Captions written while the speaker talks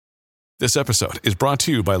This episode is brought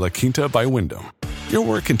to you by La Quinta by Wyndham. Your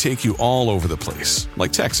work can take you all over the place,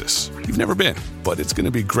 like Texas. You've never been, but it's going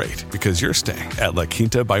to be great because you're staying at La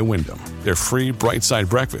Quinta by Wyndham. Their free Bright Side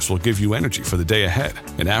breakfast will give you energy for the day ahead.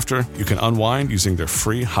 And after, you can unwind using their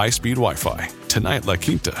free high-speed Wi-Fi. Tonight, La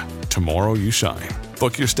Quinta. Tomorrow, you shine.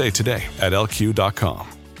 Book your stay today at lq.com.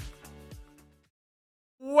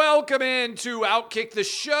 Welcome in to Outkick the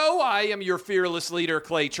Show. I am your fearless leader,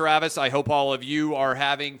 Clay Travis. I hope all of you are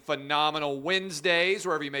having phenomenal Wednesdays,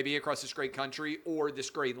 wherever you may be across this great country or this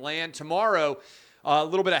great land. Tomorrow, a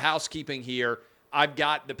little bit of housekeeping here. I've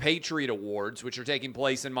got the Patriot Awards, which are taking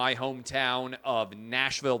place in my hometown of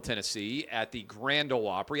Nashville, Tennessee, at the Grand Ole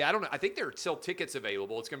Opry. I think there are still tickets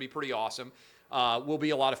available. It's going to be pretty awesome. Will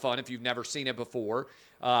be a lot of fun if you've never seen it before.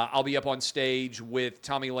 I'll be up on stage with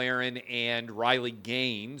Tommy Lahren and Riley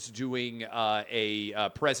Gaines doing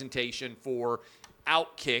a presentation for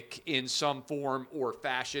Outkick in some form or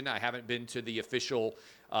fashion. I haven't been to the official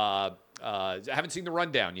I haven't seen the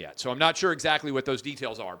rundown yet, so I'm not sure exactly what those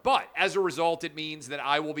details are. But as a result, it means that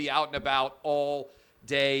I will be out and about all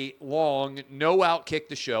day long. No Outkick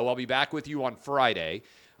the Show. I'll be back with you on Friday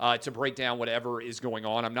to break down whatever is going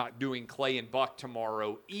on. I'm not doing Clay and Buck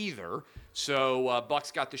tomorrow either. So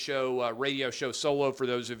Buck's got the show, radio show solo for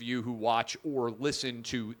those of you who watch or listen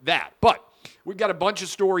to that. But we've got a bunch of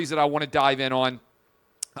stories that I want to dive in on.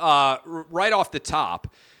 Right off the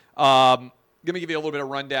top, going to give you a little bit of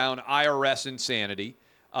rundown. IRS insanity.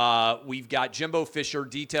 We've got Jimbo Fisher,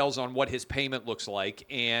 details on what his payment looks like,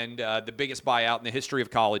 and the biggest buyout in the history of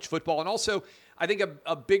college football. And also, I think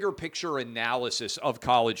a bigger picture analysis of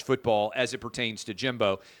college football as it pertains to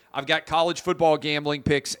Jimbo. I've got college football gambling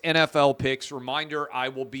picks, NFL picks. Reminder, I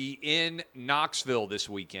will be in Knoxville this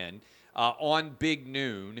weekend on Big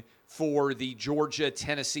Noon for the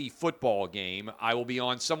Georgia-Tennessee football game. I will be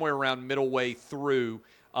on somewhere around middle way through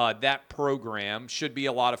that program. Should be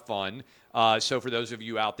a lot of fun. So for those of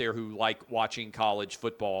you out there who like watching college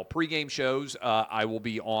football pregame shows, I will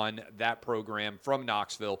be on that program from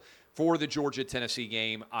Knoxville for the Georgia-Tennessee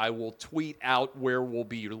game. I will tweet out where we'll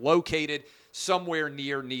be located, somewhere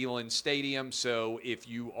near Neyland Stadium. So if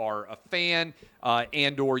you are a fan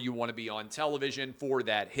and or you want to be on television for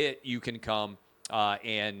that hit, you can come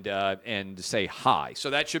and say hi. So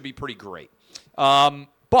that should be pretty great.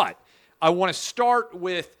 But I want to start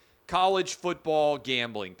with college football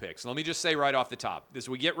gambling picks. Let me just say right off the top, as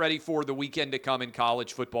we get ready for the weekend to come in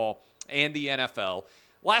college football and the NFL.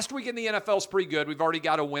 Last week in the NFL is pretty good. We've already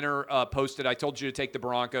got a winner posted. I told you to take the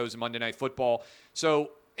Broncos in Monday Night Football.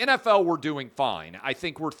 So NFL, we're doing fine. I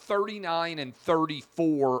think we're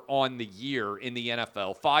 39-34 on the year in the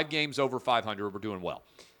NFL. 5 games over 500. We're doing well.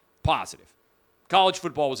 Positive. College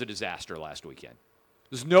football was a disaster last weekend.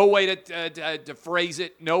 There's no way to phrase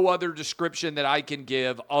it, no other description that I can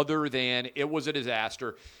give other than it was a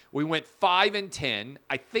disaster. We went 5-10.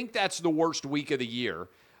 I think that's the worst week of the year.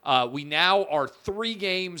 We now are 3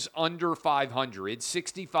 games under 500,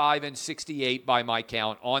 65-68 by my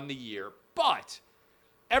count on the year. But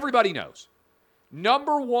everybody knows,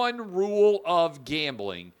 number one rule of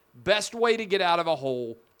gambling, best way to get out of a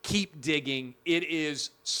hole, keep digging. It is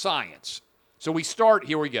science. So we start,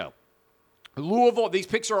 here we go. Louisville, these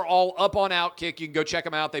picks are all up on Outkick. You can go check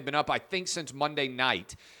them out. They've been up, I think, since Monday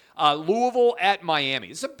night. Louisville at Miami.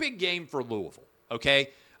 It's a big game for Louisville, okay?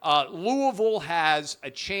 Louisville has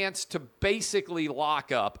a chance to basically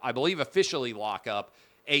lock up, I believe officially lock up,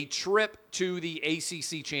 a trip to the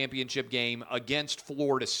ACC championship game against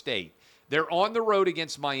Florida State. They're on the road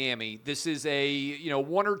against Miami. This is a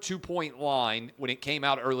 1 or 2 point line when it came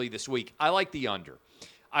out early this week. I like the under.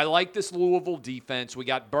 I like this Louisville defense. We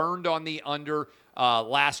got burned on the under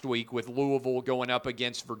last week with Louisville going up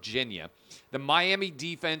against Virginia. The Miami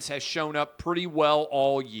defense has shown up pretty well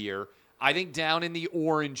all year. I think down in the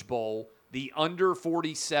Orange Bowl, the under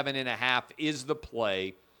 47.5 is the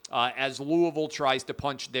play as Louisville tries to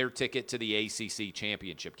punch their ticket to the ACC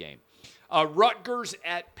championship game. Rutgers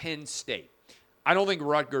at Penn State. I don't think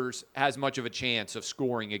Rutgers has much of a chance of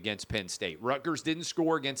scoring against Penn State. Rutgers didn't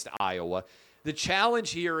score against Iowa. The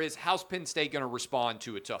challenge here is, how's Penn State going to respond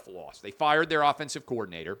to a tough loss? They fired their offensive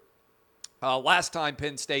coordinator. Last time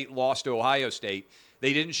Penn State lost to Ohio State,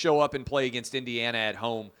 they didn't show up and play against Indiana at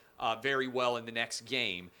home very well in the next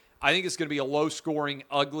game. I think it's going to be a low-scoring,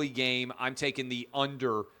 ugly game. I'm taking the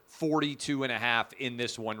under 42.5 in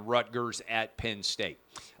this one, Rutgers at Penn State.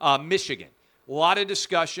 Michigan, a lot of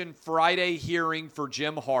discussion. Friday hearing for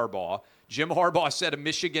Jim Harbaugh. Jim Harbaugh said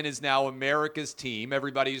Michigan is now America's team.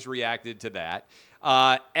 Everybody's reacted to that.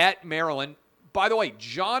 At Maryland, by the way,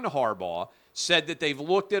 John Harbaugh said that they've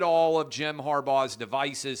looked at all of Jim Harbaugh's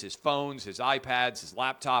devices, his phones, his iPads, his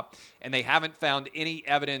laptop, and they haven't found any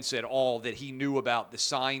evidence at all that he knew about the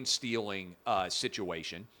sign stealing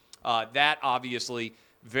situation. That obviously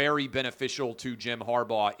very beneficial to Jim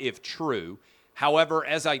Harbaugh if true. However,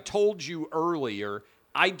 as I told you earlier,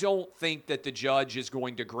 I don't think that the judge is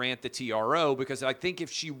going to grant the TRO, because I think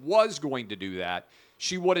if she was going to do that,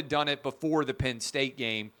 she would have done it before the Penn State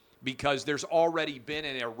game, because there's already been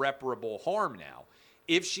an irreparable harm now.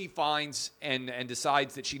 If she finds and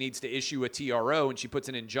decides that she needs to issue a TRO and she puts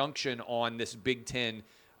an injunction on this Big Ten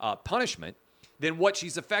punishment, then what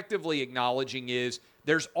she's effectively acknowledging is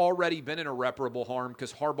there's already been an irreparable harm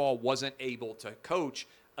because Harbaugh wasn't able to coach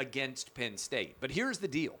against Penn State. But here's the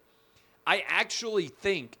deal. I actually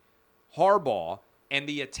think Harbaugh and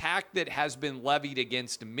the attack that has been levied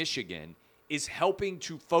against Michigan is helping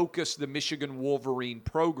to focus the Michigan Wolverine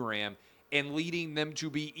program and leading them to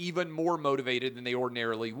be even more motivated than they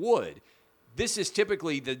ordinarily would. This is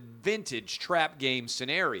typically the vintage trap game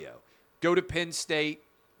scenario. Go to Penn State,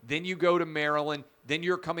 then you go to Maryland, then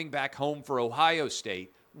you're coming back home for Ohio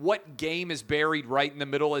State. What game is buried right in the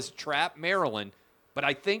middle as a trap? Maryland. But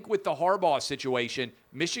I think with the Harbaugh situation,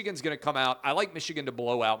 Michigan's going to come out. I like Michigan to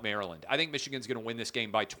blow out Maryland. I think Michigan's going to win this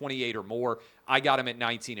game by 28 or more. I got him at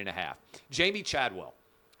 19.5. Jamie Chadwell,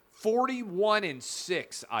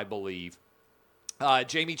 41-6, I believe.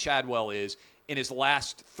 Jamie Chadwell is in his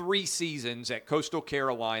last 3 seasons at Coastal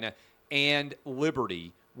Carolina and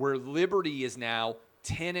Liberty, where Liberty is now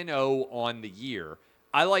 10-0 on the year.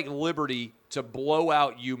 I like Liberty to blow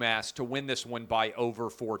out UMass to win this one by over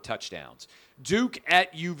 4 touchdowns. Duke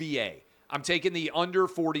at UVA. I'm taking the under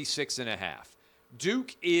 46.5.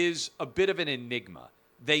 Duke is a bit of an enigma.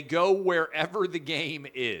 They go wherever the game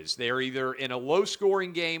is. They're either in a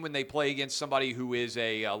low-scoring game when they play against somebody who is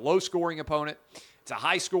a low-scoring opponent. It's a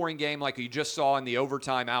high-scoring game like you just saw in the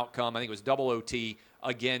overtime outcome. I think it was double OT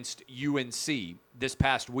against UNC this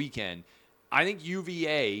past weekend. I think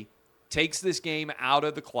UVA takes this game out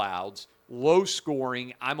of the clouds, low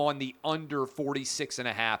scoring. I'm on the under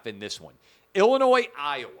 46.5 in this one. Illinois,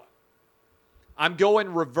 Iowa. I'm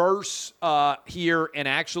going reverse here and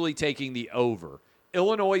actually taking the over.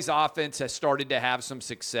 Illinois' offense has started to have some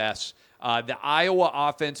success. The Iowa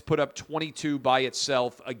offense put up 22 by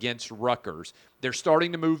itself against Rutgers. They're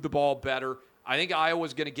starting to move the ball better. I think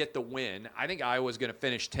Iowa's going to get the win. I think Iowa's going to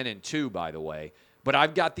finish 10-2, by the way. But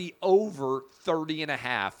I've got the over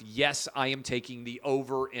 30.5. Yes, I am taking the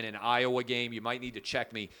over in an Iowa game. You might need to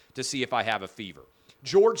check me to see if I have a fever.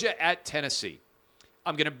 Georgia at Tennessee.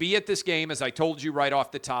 I'm going to be at this game, as I told you right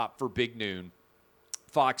off the top, for Big Noon,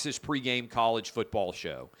 Fox's pregame college football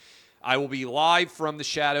show. I will be live from the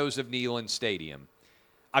shadows of Neyland Stadium.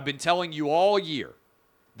 I've been telling you all year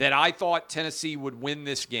that I thought Tennessee would win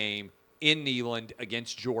this game in Neyland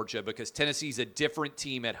against Georgia because Tennessee's a different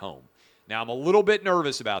team at home. Now, I'm a little bit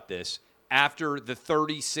nervous about this after the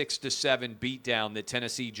 36-7 beatdown that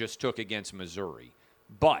Tennessee just took against Missouri.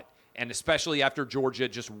 But, and especially after Georgia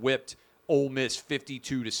just whipped Ole Miss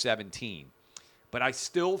 52-17. But I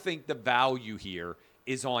still think the value here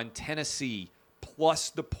is on Tennessee plus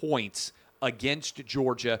the points against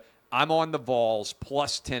Georgia. I'm on the Vols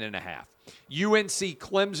plus 10.5. UNC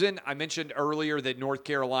Clemson, I mentioned earlier that North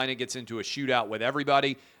Carolina gets into a shootout with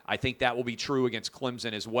everybody. I think that will be true against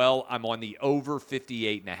Clemson as well. I'm on the over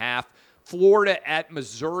 58.5. Florida at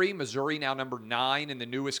Missouri. Missouri now number 9 in the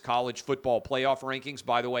newest college football playoff rankings.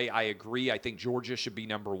 By the way, I agree. I think Georgia should be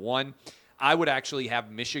number 1. I would actually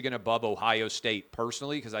have Michigan above Ohio State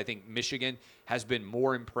personally because I think Michigan has been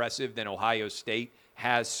more impressive than Ohio State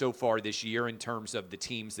has so far this year in terms of the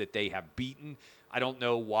teams that they have beaten. I don't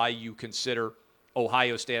know why you consider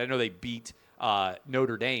Ohio State. I know they beat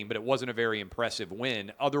Notre Dame, but it wasn't a very impressive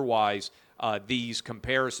win. Otherwise, these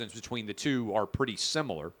comparisons between the two are pretty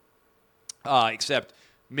similar, except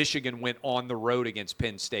Michigan went on the road against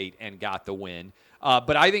Penn State and got the win.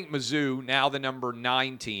 But I think Mizzou, now the number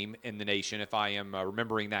 9 team in the nation, if I am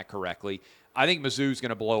remembering that correctly, I think Mizzou's going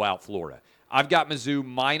to blow out Florida. I've got Mizzou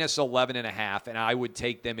minus 11.5, and I would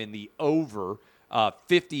take them in the over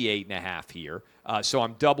 58.5 here. So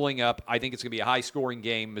I'm doubling up. I think it's going to be a high-scoring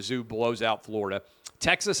game. Mizzou blows out Florida.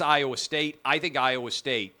 Texas, Iowa State. I think Iowa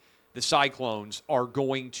State, the Cyclones, are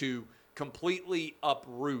going to completely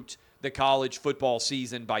uproot the college football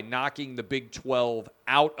season by knocking the Big 12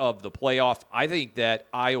 out of the playoff. I think that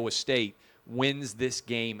Iowa State wins this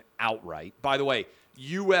game outright. By the way,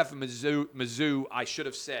 UF Mizzou, I should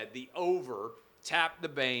have said, the over, tap the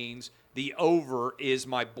Banes. The over is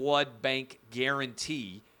my blood bank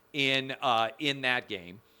guarantee in that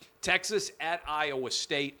game. Texas at Iowa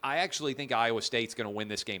State. I actually think Iowa State's going to win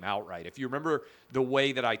this game outright. If you remember the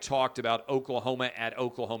way that I talked about Oklahoma at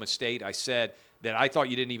Oklahoma State, I said that I thought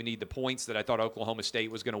you didn't even need the points, that I thought Oklahoma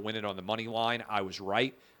State was going to win it on the money line. I was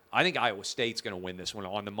right. I think Iowa State's going to win this one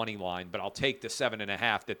on the money line, but I'll take the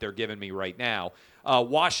 7.5 that they're giving me right now.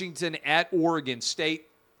 Washington at Oregon State,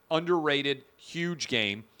 underrated, huge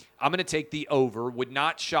game. I'm going to take the over. Would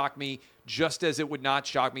not shock me, just as it would not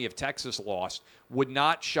shock me if Texas lost. Would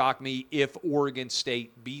not shock me if Oregon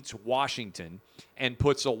State beats Washington and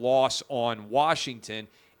puts a loss on Washington,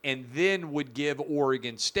 and then would give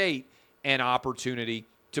Oregon State an opportunity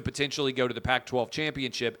to potentially go to the Pac-12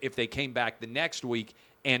 championship if they came back the next week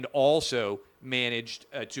and also managed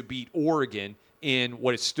to beat Oregon in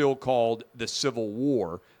what is still called the Civil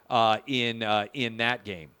War in that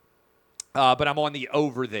game. But I'm on the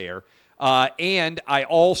over there. And I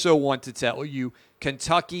also want to tell you,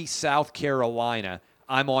 Kentucky, South Carolina,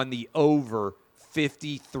 I'm on the over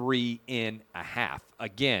 53.5.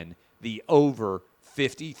 Again, the over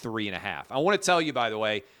 53.5. I want to tell you, by the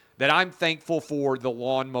way, that I'm thankful for the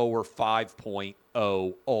Lawnmower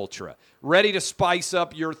 5.0 Ultra. Ready to spice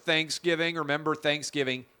up your Thanksgiving? Remember,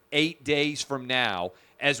 Thanksgiving, 8 days from now.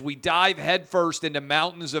 As we dive headfirst into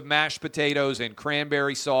mountains of mashed potatoes and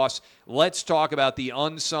cranberry sauce, let's talk about the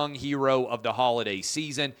unsung hero of the holiday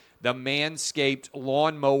season, the Manscaped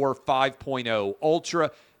Lawnmower 5.0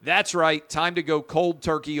 Ultra. That's right, time to go cold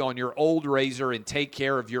turkey on your old razor and take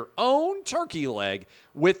care of your own turkey leg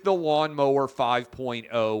with the Lawnmower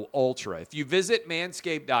 5.0 Ultra. If you visit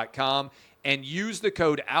manscaped.com and use the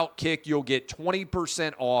code OUTKICK, you'll get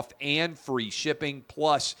 20% off and free shipping,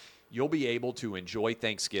 plus you'll be able to enjoy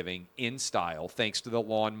Thanksgiving in style thanks to the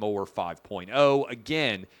Lawnmower 5.0.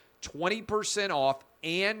 Again, 20% off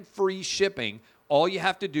and free shipping. All you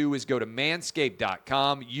have to do is go to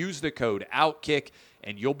manscaped.com, use the code OUTKICK,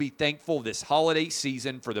 and you'll be thankful this holiday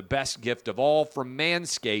season for the best gift of all from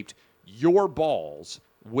Manscaped. Your balls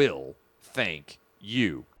will thank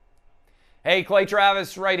you. Hey, Clay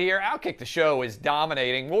Travis right here. Outkick the Show is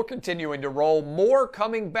dominating. We're continuing to roll. More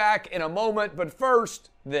coming back in a moment, but first,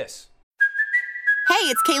 this. Hey,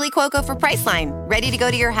 it's Kaylee Cuoco for Priceline. Ready to go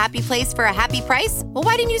to your happy place for a happy price? Well,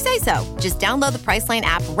 why didn't you say so? Just download the Priceline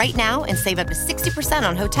app right now and save up to 60%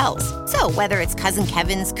 on hotels. So whether it's Cousin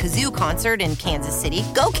Kevin's Kazoo Concert in Kansas City,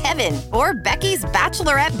 go Kevin, or Becky's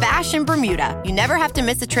Bachelorette Bash in Bermuda, you never have to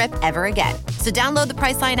miss a trip ever again. So download the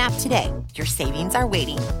Priceline app today. Your savings are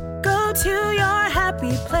waiting. Go to your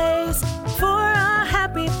happy place for a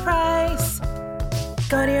happy price.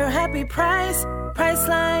 Go to your happy price,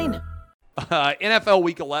 Priceline. NFL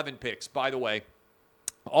Week 11 picks, by the way,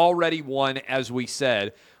 already won, as we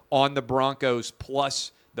said, on the Broncos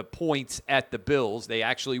plus the points at the Bills. They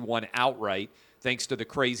actually won outright thanks to the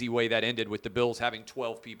crazy way that ended with the Bills having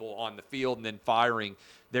 12 people on the field and then firing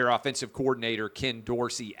their offensive coordinator, Ken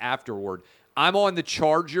Dorsey, afterward. I'm on the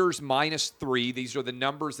Chargers -3. These are the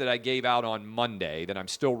numbers that I gave out on Monday that I'm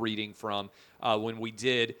still reading from when we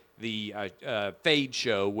did the Fade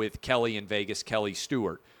show with Kelly in Vegas, Kelly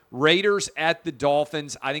Stewart. Raiders at the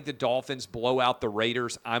Dolphins. I think the Dolphins blow out the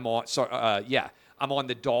Raiders. I'm on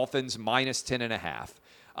the Dolphins -10.5.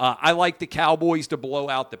 I like the Cowboys to blow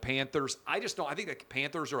out the Panthers. I think the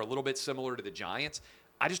Panthers are a little bit similar to the Giants.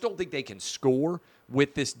 I just don't think they can score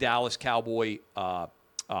with this Dallas Cowboy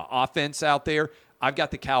offense out there. I've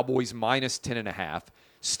got the Cowboys -10.5.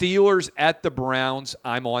 Steelers at the Browns.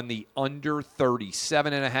 I'm on the under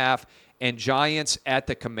 37.5. And Giants at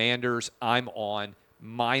the Commanders. I'm on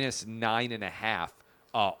 -9.5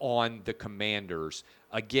 on the Commanders.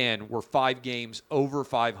 Again, we're 5 games over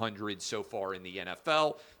 500 so far in the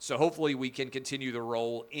NFL. So hopefully we can continue the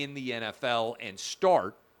roll in the NFL and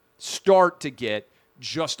start to get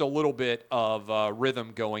just a little bit of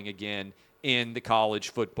rhythm going again in the college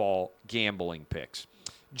football gambling picks.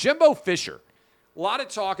 Jimbo Fisher. A lot of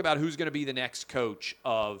talk about who's going to be the next coach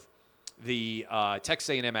of the Texas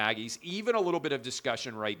A&M Aggies. Even a little bit of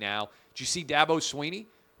discussion right now. Did you see Dabo Swinney?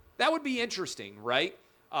 That would be interesting, right?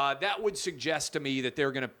 That would suggest to me that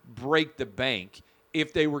they're going to break the bank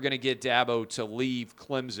if they were going to get Dabo to leave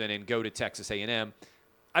Clemson and go to Texas A&M.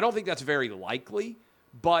 I don't think that's very likely,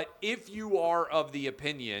 but if you are of the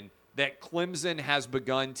opinion that Clemson has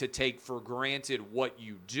begun to take for granted what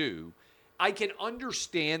you do, I can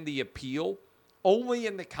understand the appeal only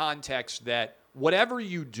in the context that whatever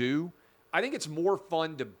you do, I think it's more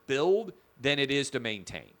fun to build than it is to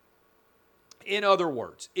maintain. In other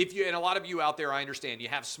words, and a lot of you out there, I understand, you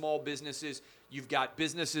have small businesses, you've got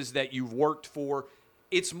businesses that you've worked for.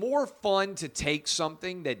 It's more fun to take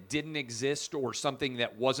something that didn't exist or something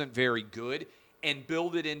that wasn't very good and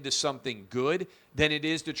build it into something good than it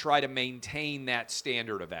is to try to maintain that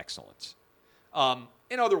standard of excellence.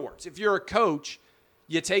 In other words, if you're a coach,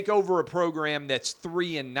 you take over a program that's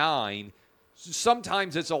 3-9.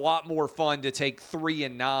 Sometimes it's a lot more fun to take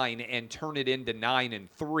 3-9 and turn it into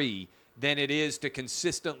 9-3 than it is to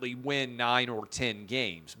consistently win 9 or 10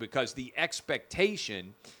 games, because the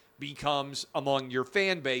expectation becomes among your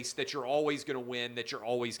fan base that you're always going to win, that you're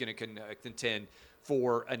always going to contend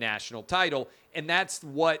for a national title. And that's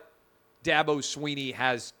what Dabo Swinney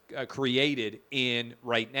has created in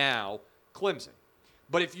right now Clemson.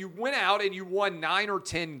 But if you went out and you won 9 or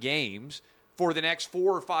 10 games for the next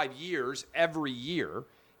 4 or 5 years every year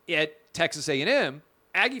at Texas A&M,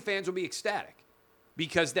 Aggie fans will be ecstatic,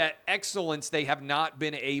 because that excellence they have not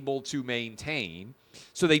been able to maintain.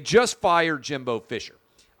 So they just fired Jimbo Fisher.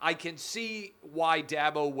 I can see why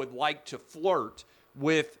Dabo would like to flirt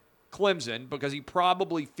with Clemson, because he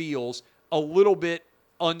probably feels a little bit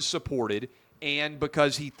unsupported, and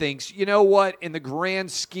because he thinks, you know what, in the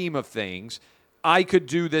grand scheme of things, I could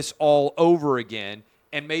do this all over again,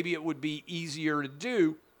 and maybe it would be easier to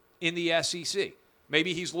do in the SEC.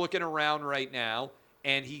 Maybe he's looking around right now,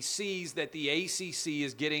 and he sees that the ACC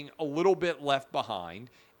is getting a little bit left behind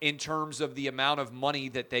in terms of the amount of money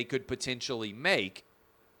that they could potentially make.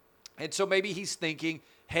 And so maybe he's thinking,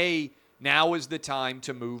 hey, now is the time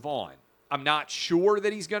to move on. I'm not sure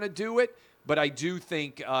that he's going to do it, but I do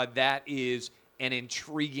think that is an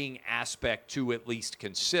intriguing aspect to at least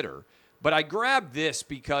consider. But I grabbed this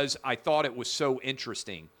because I thought it was so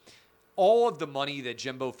interesting. All of the money that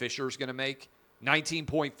Jimbo Fisher is going to make,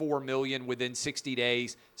 $19.4 million within 60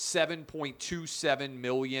 days, $7.27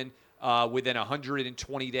 million within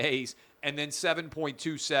 120 days, and then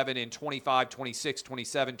 $7.27 in 25, 26,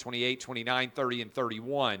 27, 28, 29, 30, and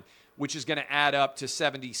 31, which is going to add up to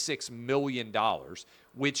 $76 million,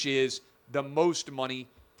 which is the most money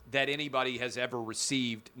that anybody has ever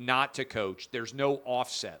received not to coach. There's no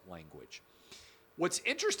offset language. What's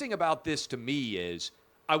interesting about this to me is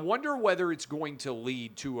I wonder whether it's going to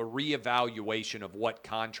lead to a reevaluation of what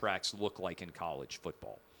contracts look like in college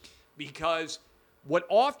football. Because what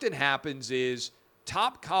often happens is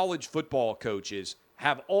top college football coaches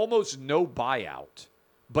have almost no buyout,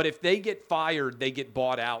 but if they get fired, they get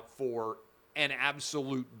bought out for an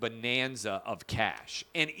absolute bonanza of cash.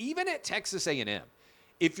 And even at Texas A&M,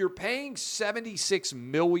 if you're paying $76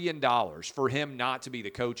 million for him not to be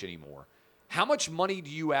the coach anymore, how much money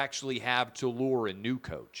do you actually have to lure a new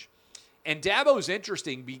coach? And Dabo's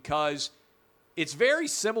interesting because it's very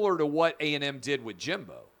similar to what A&M did with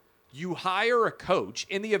Jimbo. You hire a coach,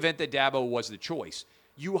 in the event that Dabo was the choice,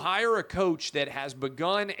 you hire a coach that has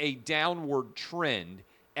begun a downward trend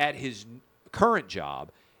at his current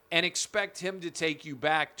job and expect him to take you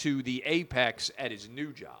back to the apex at his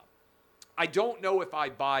new job. I don't know if I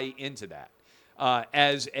buy into that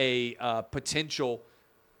as a potential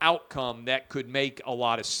outcome that could make a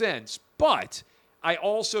lot of sense. But I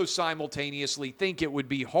also simultaneously think it would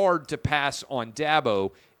be hard to pass on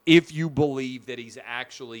Dabo if you believe that he's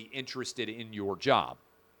actually interested in your job,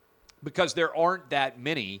 because there aren't that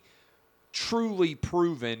many truly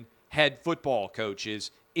proven head football coaches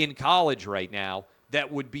in college right now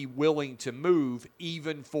that would be willing to move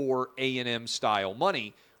even for A&M style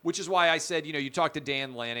money, which is why I said, you talk to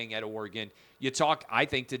Dan Lanning at Oregon. You talk, I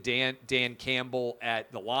think, to Dan Campbell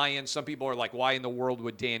at the Lions. Some people are like, why in the world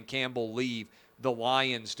would Dan Campbell leave the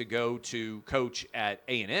Lions to go to coach at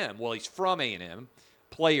A&M? Well, he's from A&M,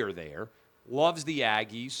 player there, loves the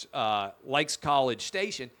Aggies, likes College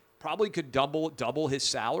Station, probably could double his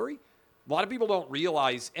salary. A lot of people don't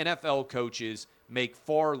realize NFL coaches make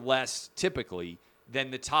far less typically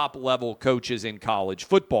than the top-level coaches in college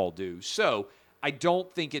football do. So I don't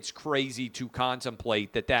think it's crazy to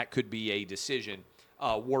contemplate that could be a decision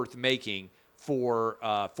worth making for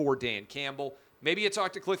Dan Campbell. Maybe you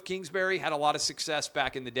talk to Cliff Kingsbury, had a lot of success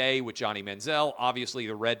back in the day with Johnny Manziel. Obviously,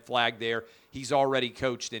 the red flag there. He's already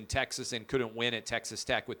coached in Texas and couldn't win at Texas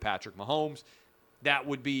Tech with Patrick Mahomes. That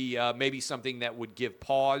would be maybe something that would give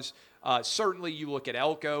pause. Certainly, you look at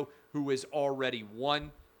Elko, who has already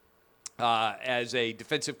won as a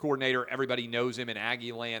defensive coordinator. Everybody knows him in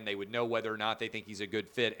Aggie land. They would know whether or not they think he's a good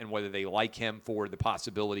fit and whether they like him for the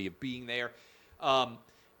possibility of being there.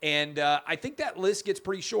 And I think that list gets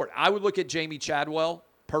pretty short. I would look at Jamie Chadwell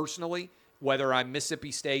personally, whether I'm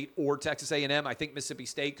Mississippi State or Texas A&M. I think Mississippi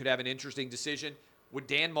State could have an interesting decision. Would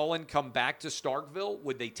Dan Mullen come back to Starkville?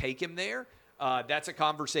 Would they take him there? That's a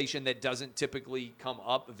conversation that doesn't typically come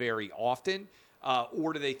up very often.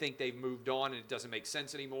 Or do they think they've moved on and it doesn't make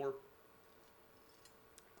sense anymore?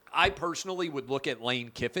 I personally would look at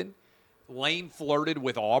Lane Kiffin. Lane flirted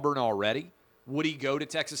with Auburn already. Would he go to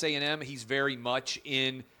Texas A&M? He's very much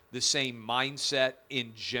in the same mindset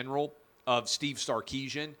in general of Steve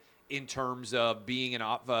Sarkisian in terms of being an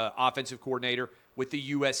offensive coordinator with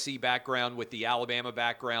the USC background, with the Alabama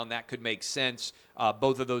background. That could make sense.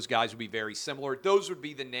 Both of those guys would be very similar. Those would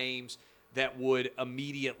be the names that would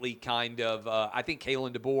immediately kind of, I think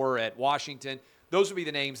Kalen DeBoer at Washington, those would be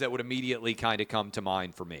the names that would immediately kind of come to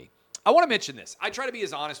mind for me. I want to mention this. I try to be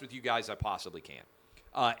as honest with you guys as I possibly can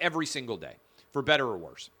every single day, for better or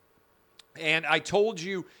worse. And I told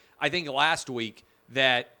you, I think last week,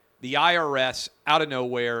 that the IRS out of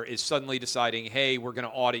nowhere is suddenly deciding, hey, we're going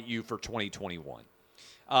to audit you for 2021.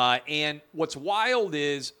 And what's wild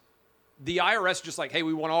is the IRS just like, hey,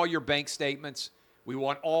 we want all your bank statements. We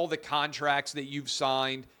want all the contracts that you've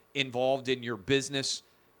signed involved in your business.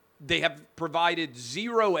 They have provided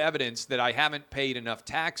zero evidence that I haven't paid enough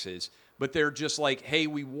taxes, but they're just like, hey,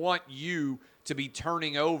 we want you to be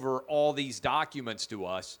turning over all these documents to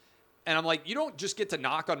us. And I'm like, you don't just get to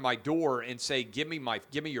knock on my door and say, give me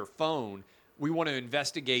your phone. We want to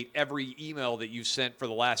investigate every email that you sent for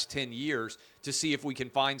the last 10 years to see if we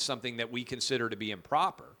can find something that we consider to be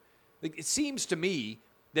improper. Like, it seems to me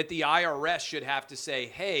that the IRS should have to say,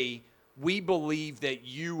 hey, we believe that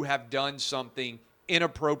you have done something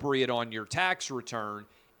inappropriate on your tax return,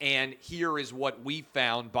 and here is what we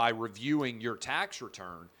found by reviewing your tax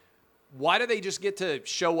return. Why do they just get to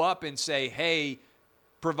show up and say, hey,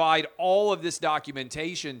 provide all of this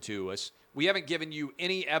documentation to us? We haven't given you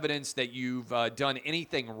any evidence that you've done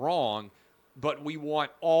anything wrong, but we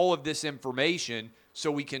want all of this information so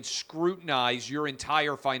we can scrutinize your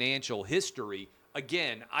entire financial history.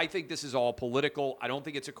 Again, I think this is all political. I don't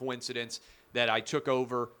think it's a coincidence that I took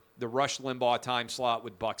over the Rush Limbaugh time slot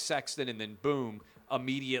with Buck Sexton and then, boom,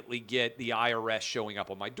 immediately get the IRS showing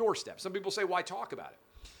up on my doorstep. Some people say, why talk about it?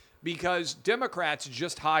 Because Democrats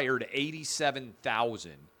just hired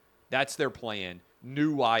 87,000, that's their plan,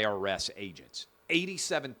 new IRS agents.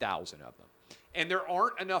 87,000 of them. And there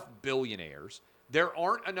aren't enough billionaires. There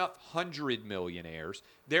aren't enough 100 millionaires.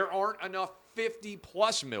 There aren't enough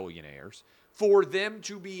 50-plus millionaires for them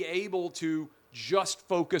to be able to just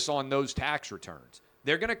focus on those tax returns.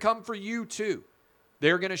 They're going to come for you too.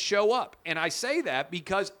 They're going to show up. And I say that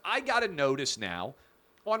because I got a notice now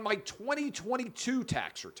on my 2022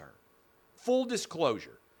 tax return. Full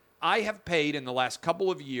disclosure, I have paid in the last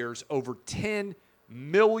couple of years over $10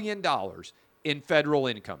 million in federal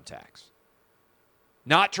income tax.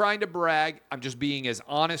 Not trying to brag. I'm just being as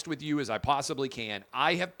honest with you as I possibly can.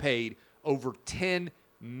 I have paid over $10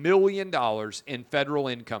 million in federal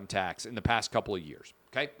income tax in the past couple of years.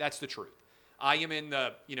 Okay? That's the truth. I am in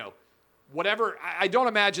the, whatever. I don't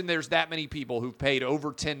imagine there's that many people who've paid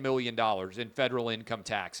over $10 million in federal income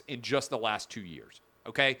tax in just the last 2 years.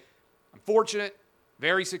 Okay? I'm fortunate,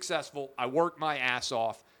 very successful. I worked my ass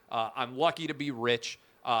off. I'm lucky to be rich,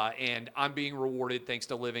 and I'm being rewarded thanks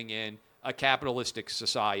to living in a capitalistic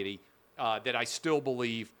society that I still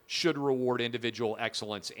believe should reward individual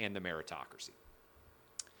excellence and the meritocracy.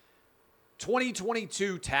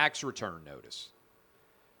 2022 tax return notice.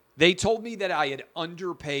 They told me that I had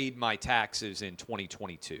underpaid my taxes in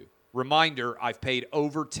 2022. Reminder, I've paid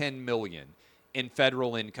over $10 million in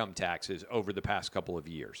federal income taxes over the past couple of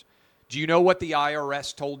years. Do you know what the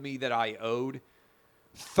IRS told me that I owed?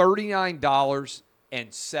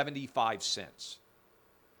 $39.75.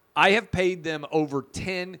 I have paid them over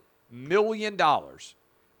 $10 million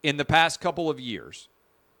in the past couple of years.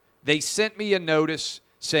 They sent me a notice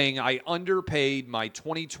saying I underpaid my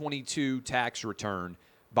 2022 tax return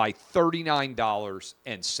by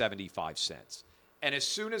 $39.75. And as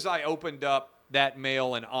soon as I opened up that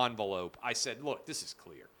mail and envelope, I said, look, this is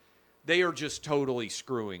clear. They are just totally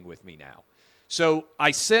screwing with me now. So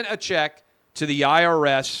I sent a check to the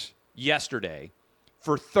IRS yesterday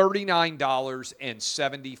for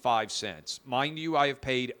 $39.75. Mind you, I have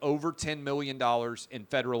paid over $10 million in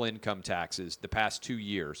federal income taxes the past 2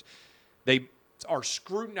 years. They are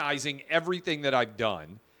scrutinizing everything that I've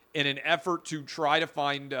done in an effort to try to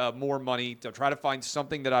find more money, to try to find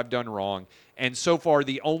something that I've done wrong. And so far,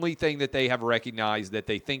 the only thing that they have recognized that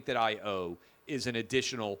they think that I owe is an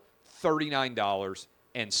additional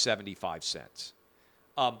 $39.75.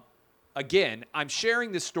 Again, I'm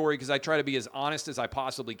sharing this story because I try to be as honest as I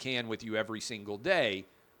possibly can with you every single day,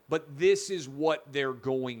 but this is what they're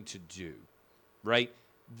going to do, right?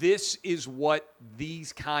 This is what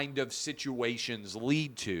these kind of situations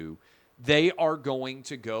lead to. They are going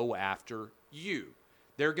to go after you.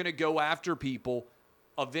 They're going to go after people.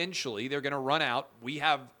 Eventually, they're going to run out. We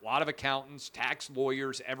have a lot of accountants, tax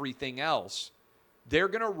lawyers, everything else. They're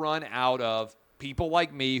going to run out of people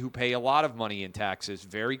like me who pay a lot of money in taxes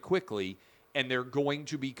very quickly, and they're going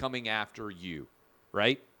to be coming after you,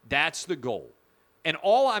 right? That's the goal. And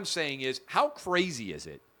all I'm saying is, how crazy is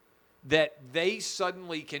it that they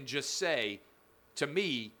suddenly can just say to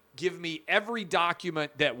me, give me every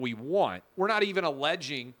document that we want. We're not even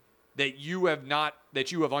alleging that you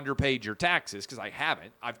have underpaid your taxes, because I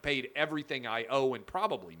haven't. I've paid everything I owe and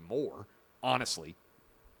probably more, honestly.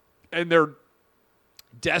 And they're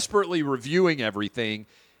desperately reviewing everything,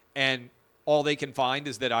 and all they can find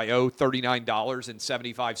is that I owe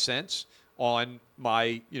 $39.75 on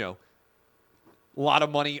my, lot of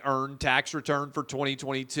money earned tax return for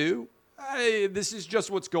 2022. This is just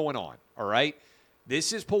what's going on, all right?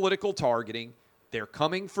 This is political targeting. They're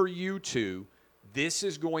coming for you too. This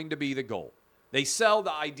is going to be the goal. They sell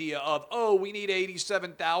the idea of, we need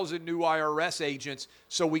 87,000 new IRS agents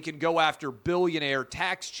so we can go after billionaire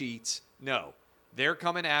tax cheats. No, they're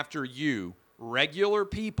coming after you, regular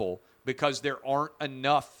people, because there aren't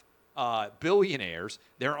enough billionaires.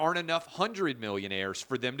 There aren't enough 100 millionaires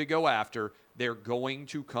for them to go after. They're going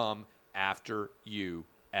to come after you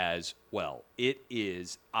as well. It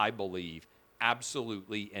is, I believe,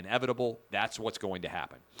 absolutely inevitable. That's what's going to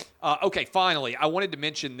happen. Okay, finally, I wanted to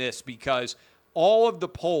mention this because all of the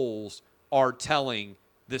polls are telling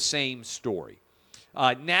the same story.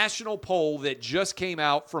 National poll that just came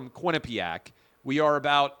out from Quinnipiac. We are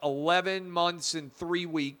about 11 months and 3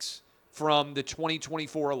 weeks from the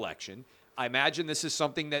 2024 election. I imagine this is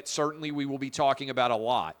something that certainly we will be talking about a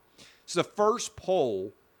lot. It's the first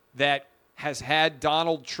poll that has had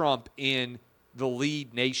Donald Trump in the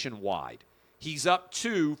lead nationwide. He's up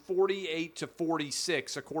to 48 to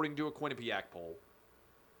 46, according to a Quinnipiac poll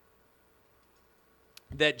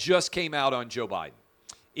that just came out on Joe Biden.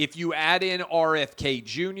 If you add in RFK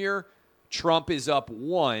Jr., Trump is up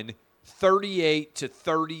 38 to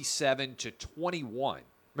 37 to 21.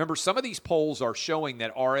 Remember, some of these polls are showing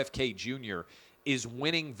that RFK Jr. is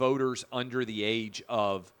winning voters under the age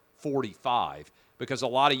of 45 because a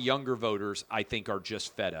lot of younger voters, I think, are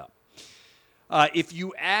just fed up. If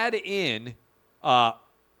you add in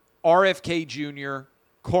RFK Jr.,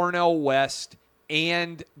 Cornel West,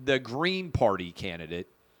 and the Green Party candidate,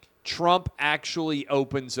 Trump actually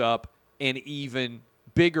opens up an even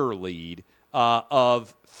bigger lead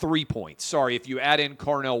of 3 points. Sorry, if you add in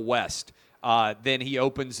Cornel West, then he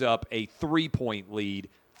opens up a 3-point lead,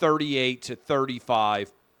 38 to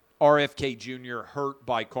 35. RFK Jr. hurt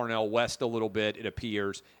by Cornel West a little bit, it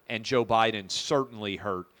appears, and Joe Biden certainly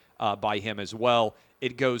hurt by him as well.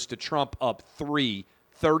 It goes to Trump up 3,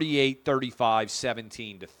 38, 35,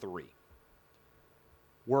 17 to 3.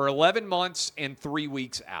 We're 11 months and 3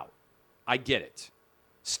 weeks out. I get it.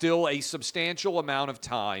 Still a substantial amount of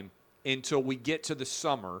time until we get to the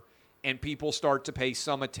summer and people start to pay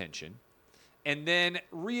some attention. And then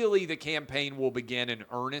really the campaign will begin in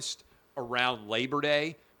earnest around Labor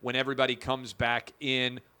Day when everybody comes back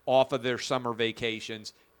in off of their summer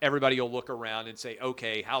vacations. Everybody will look around and say,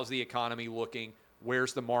 okay, how's the economy looking?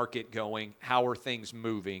 Where's the market going? How are things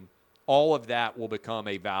moving? All of that will become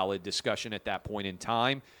a valid discussion at that point in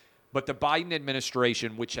time. But the Biden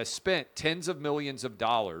administration, which has spent tens of millions of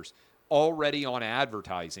dollars already on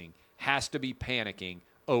advertising, has to be panicking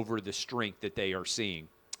over the strength that they are seeing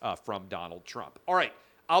from Donald Trump. All right,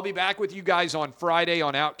 I'll be back with you guys on Friday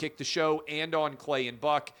on Outkick the Show and on Clay and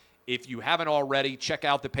Buck. If you haven't already, check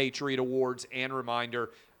out the Patriot Awards. And reminder,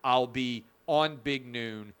 I'll be on Big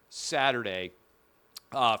Noon Saturday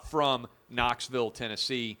from Knoxville,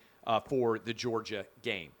 Tennessee, for the Georgia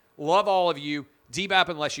game. Love all of you. DBAP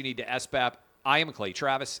unless you need to SBAP. I am Clay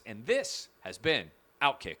Travis, and this has been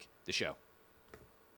Outkick the Show.